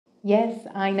Yes,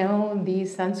 I know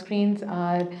these sunscreens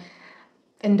are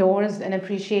endorsed and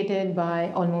appreciated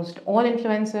by almost all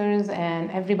influencers,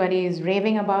 and everybody is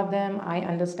raving about them. I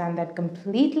understand that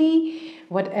completely,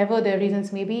 whatever their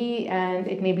reasons may be, and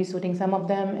it may be suiting some of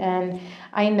them. And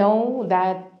I know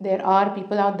that there are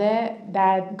people out there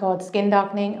that got skin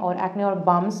darkening or acne or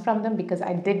bumps from them, because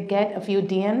I did get a few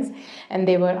DMs and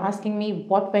they were asking me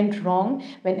what went wrong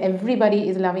when everybody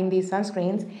is loving these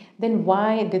sunscreens. Then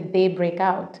why did they break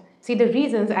out? See, the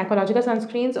reasons ecological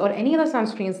sunscreens or any other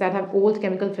sunscreens that have old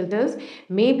chemical filters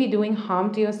may be doing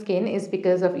harm to your skin is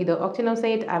because of either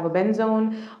octinoxate,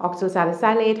 avobenzone,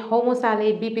 oxosalicylate,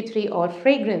 homosalate, BP3, or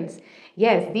fragrance.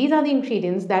 Yes, these are the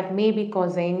ingredients that may be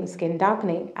causing skin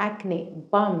darkening, acne,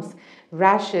 bumps,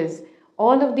 rashes,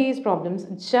 all of these problems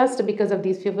just because of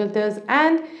these few filters.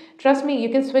 And trust me, you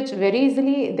can switch very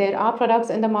easily. There are products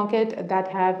in the market that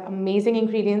have amazing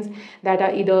ingredients that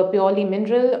are either purely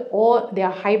mineral or they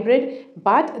are hybrid,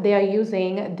 but they are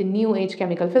using the new age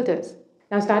chemical filters.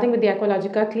 Now, starting with the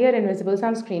Aqualogica Clear Invisible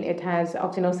Sunscreen, it has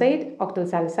octinoxate,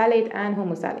 octosalicylate, and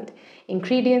homosalate,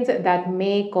 ingredients that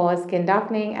may cause skin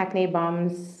darkening, acne,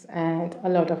 bumps, and a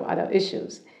lot of other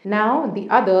issues. Now, the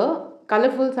other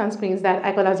colorful sunscreens that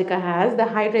Aqualogica has, the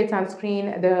Hydrate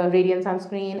Sunscreen, the Radiant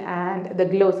Sunscreen, and the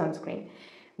Glow Sunscreen.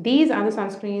 These are the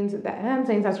sunscreens that I'm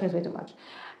saying sunscreens way too much.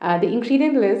 The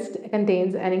ingredient list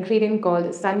contains an ingredient called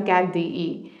Suncat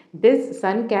DE. This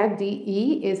Suncat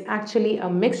DE is actually a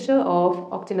mixture of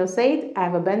octinoxate,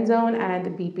 avobenzone, and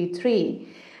BP3.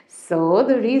 So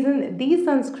the reason these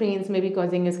sunscreens may be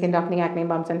causing you skin darkening, acne,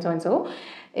 bumps, and so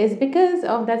is because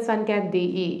of that Suncat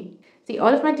DE. See,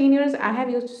 all of my teen years, I have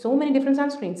used so many different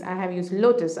sunscreens. I have used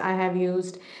Lotus, I have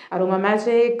used Aroma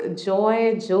Magic,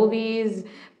 Joy, Jovies,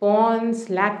 Pond's,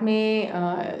 Lakme,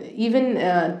 even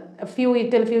till a few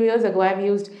years ago, I've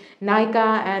used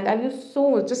Nykaa, and I've used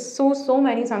so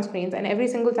many sunscreens. And every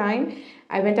single time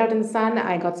I went out in the sun,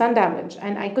 I got sun damage,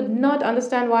 and I could not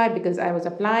understand why, because I was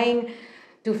applying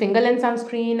to finger length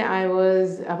sunscreen, I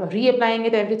was reapplying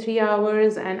it every 3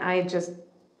 hours, and I just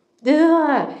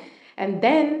ugh. And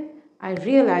then I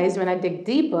realized when I dig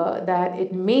deeper that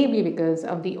it may be because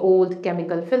of the old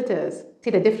chemical filters. See,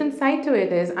 the different side to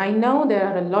it is I know there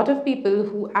are a lot of people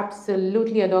who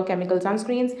absolutely adore chemical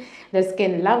sunscreens. Their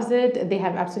skin loves it, they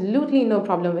have absolutely no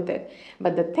problem with it.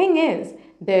 But the thing is,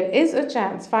 there is a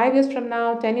chance 5 years from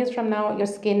now, 10 years from now, your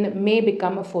skin may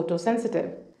become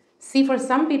photosensitive. See, for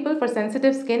some people, for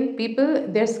sensitive skin people,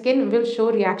 their skin will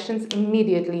show reactions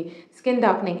immediately. Skin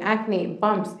darkening, acne,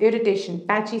 bumps, irritation,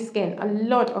 patchy skin, a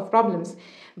lot of problems.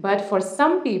 But for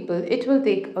some people, it will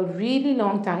take a really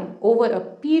long time. Over a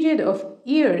period of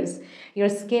years, your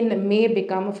skin may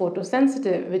become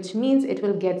photosensitive, which means it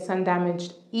will get sun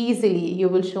damaged easily. You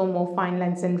will show more fine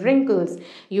lines and wrinkles.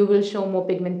 You will show more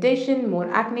pigmentation, more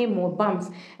acne, more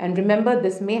bumps. And remember,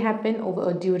 this may happen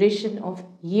over a duration of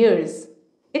years.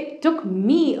 It took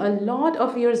me a lot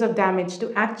of years of damage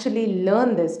to actually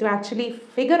learn this, to actually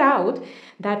figure out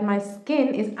that my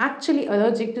skin is actually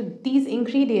allergic to these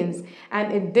ingredients.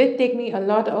 And it did take me a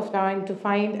lot of time to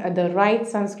find the right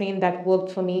sunscreen that worked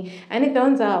for me. And it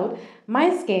turns out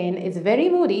my skin is very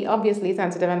moody, obviously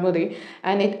sensitive and moody,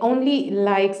 and it only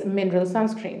likes mineral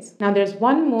sunscreens. Now, there's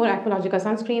one more Aqualogica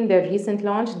sunscreen, their recent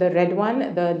launch, the red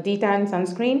one, the Detan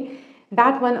sunscreen.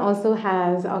 That one also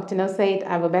has octinoxate,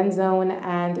 avobenzone,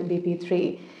 and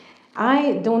BP3.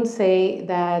 I don't say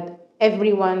that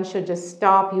everyone should just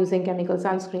stop using chemical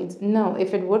sunscreens. No,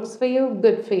 if it works for you,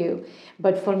 good for you.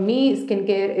 But for me,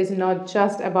 skincare is not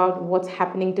just about what's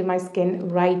happening to my skin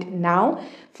right now.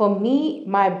 For me,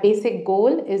 my basic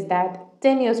goal is that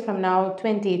 10 years from now,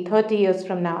 20, 30 years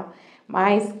from now,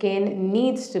 my skin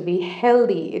needs to be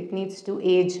healthy. It needs to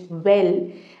age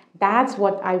well. That's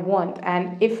what I want.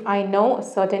 And if I know a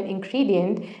certain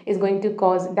ingredient is going to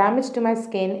cause damage to my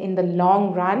skin in the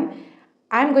long run,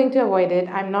 I'm going to avoid it.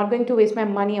 I'm not going to waste my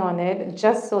money on it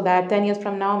just so that 10 years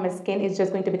from now, my skin is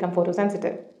just going to become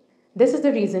photosensitive. This is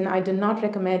the reason I do not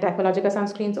recommend Aqualogica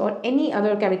sunscreens or any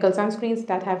other chemical sunscreens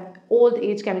that have old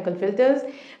age chemical filters,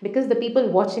 because the people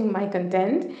watching my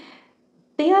content,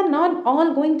 they are not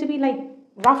all going to be like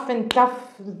rough and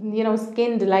tough,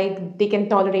 skinned, like they can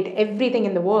tolerate everything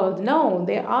in the world. No,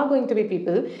 there are going to be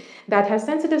people that have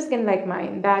sensitive skin like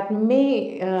mine, that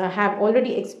may have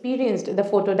already experienced the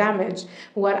photo damage,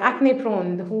 who are acne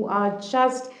prone, who are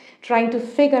just trying to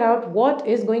figure out what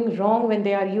is going wrong when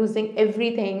they are using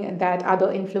everything that other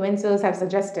influencers have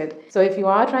suggested. So if you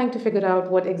are trying to figure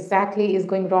out what exactly is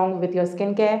going wrong with your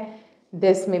skincare,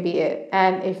 this may be it.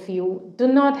 And if you do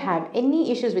not have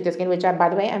any issues with your skin, which I, by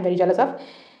the way, I'm very jealous of,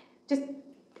 just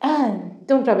And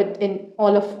don't rub it in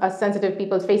all of us sensitive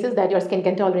people's faces that your skin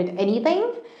can tolerate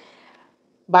anything.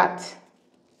 But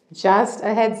just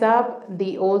a heads up,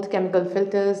 the old chemical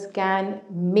filters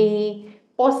may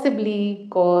possibly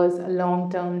cause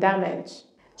long-term damage.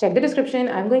 Check the description.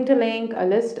 I'm going to link a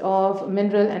list of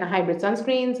mineral and hybrid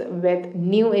sunscreens with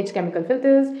new age chemical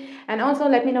filters. And also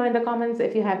let me know in the comments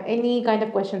if you have any kind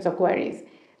of questions or queries.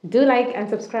 Do like and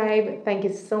subscribe. Thank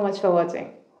you so much for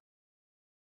watching.